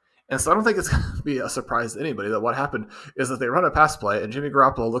 And so I don't think it's going to be a surprise to anybody that what happened is that they run a pass play and Jimmy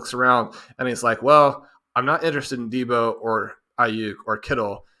Garoppolo looks around and he's like, well, I'm not interested in Deebo or Ayuk or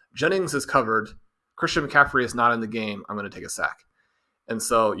Kittle. Jennings is covered. Christian McCaffrey is not in the game. I'm going to take a sack. And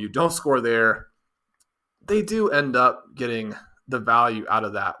so you don't score there. They do end up getting the value out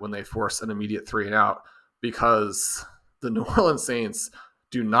of that when they force an immediate 3-and-out because the New Orleans Saints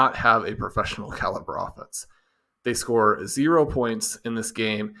do not have a professional caliber offense. They score 0 points in this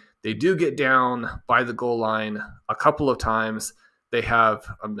game. They do get down by the goal line a couple of times. They have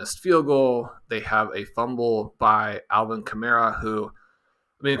a missed field goal. They have a fumble by Alvin Kamara, who,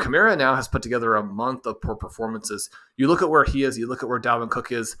 I mean, Kamara now has put together a month of poor performances. You look at where he is, you look at where Dalvin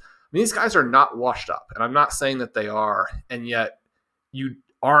Cook is. I mean, these guys are not washed up, and I'm not saying that they are, and yet you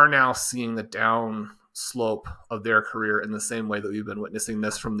are now seeing the down slope of their career in the same way that we've been witnessing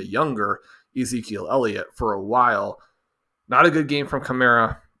this from the younger Ezekiel Elliott for a while. Not a good game from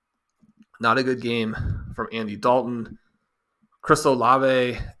Kamara. Not a good game from Andy Dalton. Chris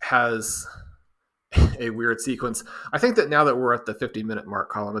Olave has a weird sequence. I think that now that we're at the 50-minute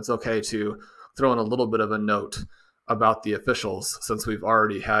mark, Colin, it's okay to throw in a little bit of a note about the officials, since we've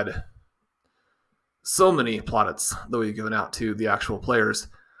already had so many plaudits that we've given out to the actual players.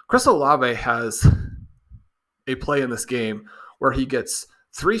 Chris Olave has a play in this game where he gets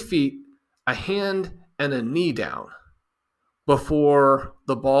 3 feet, a hand, and a knee down before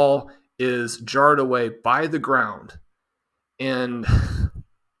the ball is jarred away by the ground. And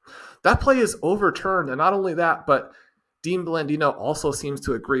that play is overturned. And not only that, but Dean Blandino also seems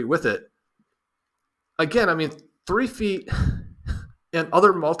to agree with it. Again, I mean, 3 feet and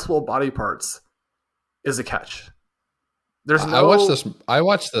other multiple body parts is a catch. There's no... I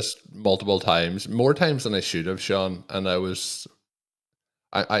watched this multiple times, more times than I should have, Sean, and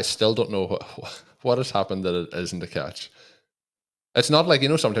I still don't know what has happened that it isn't a catch. It's not like,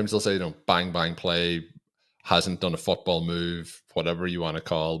 sometimes they'll say, bang, bang play, hasn't done a football move, whatever you want to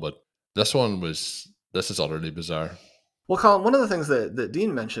call, but this is utterly bizarre. Well, Colin, one of the things that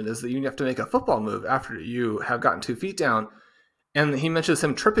Dean mentioned is that you have to make a football move after you have gotten 2 feet down, and he mentions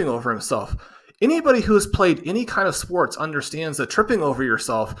him tripping over himself. Anybody who has played any kind of sports understands that tripping over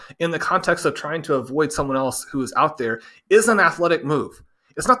yourself in the context of trying to avoid someone else who is out there is an athletic move.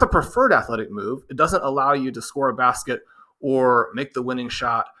 It's not the preferred athletic move. It doesn't allow you to score a basket or make the winning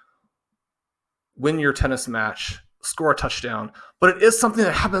shot, win your tennis match, score a touchdown, but it is something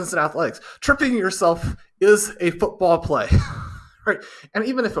that happens in athletics. Tripping yourself is a football play, right? And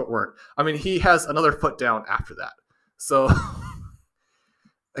even if it weren't, I mean, he has another foot down after that. So,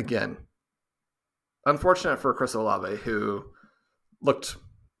 again, unfortunate for Chris Olave, who looked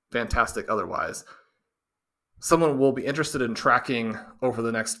fantastic otherwise. Someone will be interested in tracking over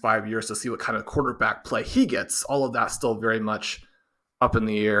the next 5 years to see what kind of quarterback play he gets. All of that still very much up in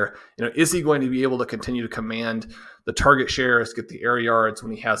the air. Is he going to be able to continue to command the target shares, get the air yards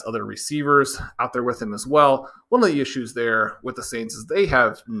when he has other receivers out there with him as well? One of the issues there with the Saints is they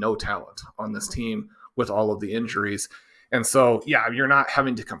have no talent on this team with all of the injuries. And so, yeah, you're not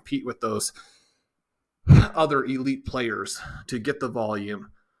having to compete with those other elite players to get the volume.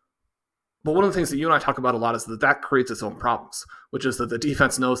 But one of the things that you and I talk about a lot is that creates its own problems, which is that the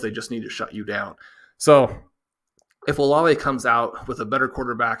defense knows they just need to shut you down. So if Olave comes out with a better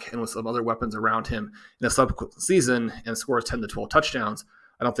quarterback and with some other weapons around him in a subsequent season and scores 10 to 12 touchdowns,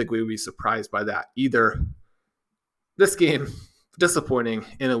 I don't think we would be surprised by that either. This game, disappointing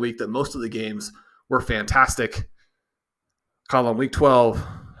in a week that most of the games were fantastic. Colin, week 12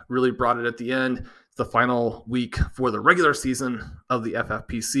 really brought it at the end. It's the final week for the regular season of the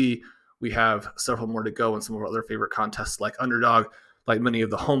FFPC. We have several more to go in some of our other favorite contests like Underdog, like many of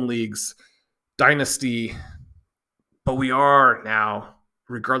the home leagues, Dynasty. But we are now,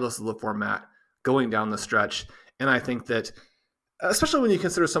 regardless of the format, going down the stretch. And I think that, especially when you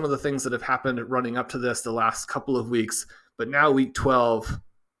consider some of the things that have happened running up to this the last couple of weeks, but now week 12,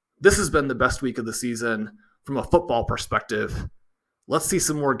 this has been the best week of the season from a football perspective. Let's see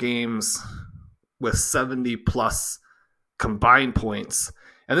some more games with 70-plus combined points.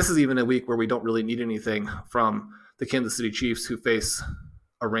 And this is even a week where we don't really need anything from the Kansas City Chiefs, who face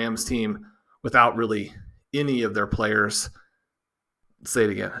a Rams team without really any of their players. Say it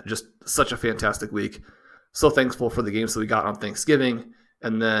again, just such a fantastic week. So thankful for the games that we got on Thanksgiving,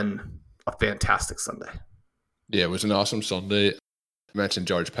 and then a fantastic Sunday. Yeah, it was an awesome Sunday. I mentioned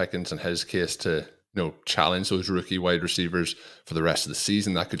George Pickens and his case to challenge those rookie wide receivers for the rest of the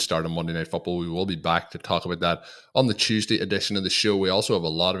season. That could start on Monday Night Football. We will be back to talk about that on the Tuesday edition of the show. We also have a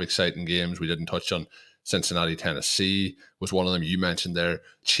lot of exciting games we didn't touch on. Cincinnati, Tennessee was one of them. You mentioned there.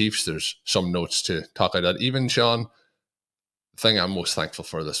 Chiefs, there's some notes to talk about that. Even, Sean, the thing I'm most thankful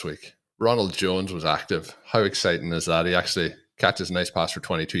for this week, Ronald Jones was active. How exciting is that? He actually catches a nice pass for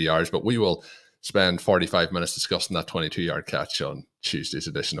 22 yards, but we will spend 45 minutes discussing that 22-yard catch on Tuesday's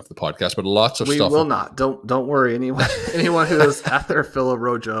edition of the podcast. But lots of stuff. We will not. Don't worry. Anyone who is at their fill of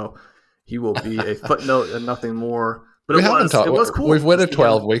Rojo, he will be a footnote and nothing more. But it was cool. We've waited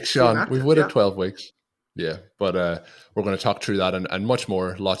 12 weeks, Sean. We've waited 12 weeks. Yeah, but we're going to talk through that and much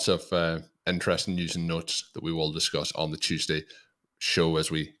more. Lots of interesting news and notes that we will discuss on the Tuesday show as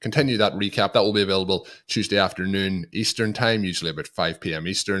we continue that recap. That will be available Tuesday afternoon Eastern time, usually about 5 p.m.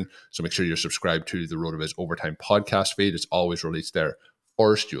 Eastern. So make sure you're subscribed to the RotoViz Overtime podcast feed. It's always released there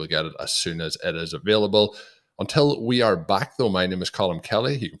first. You will get it as soon as it is available. Until we are back, though, my name is Colin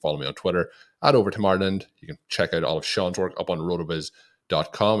Kelly. You can follow me on Twitter at Overtime Ireland. You can check out all of Sean's work up on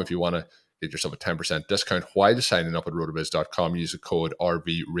rotoviz.com. If you want to get yourself a 10% discount while signing up at rotoviz.com, use the code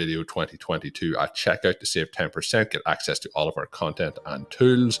RVRadio2022 at checkout to save 10%, get access to all of our content and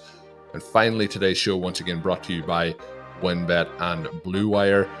tools. And finally, today's show once again brought to you by WynnBET and Blue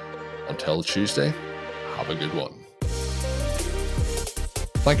Wire. Until Tuesday, have a good one.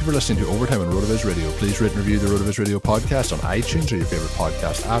 Thank you for listening to Overtime on RotoViz Radio. Please rate and review the RotoViz Radio podcast on iTunes or your favorite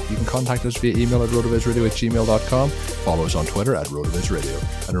podcast app. You can contact us via email at rotovizradio@gmail.com. Follow us on Twitter at RotoViz Radio.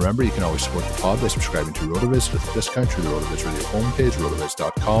 And remember, you can always support the pod by subscribing to RotoViz with a discount through the RotoViz Radio homepage,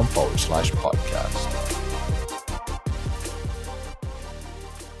 rotoviz.com/podcast.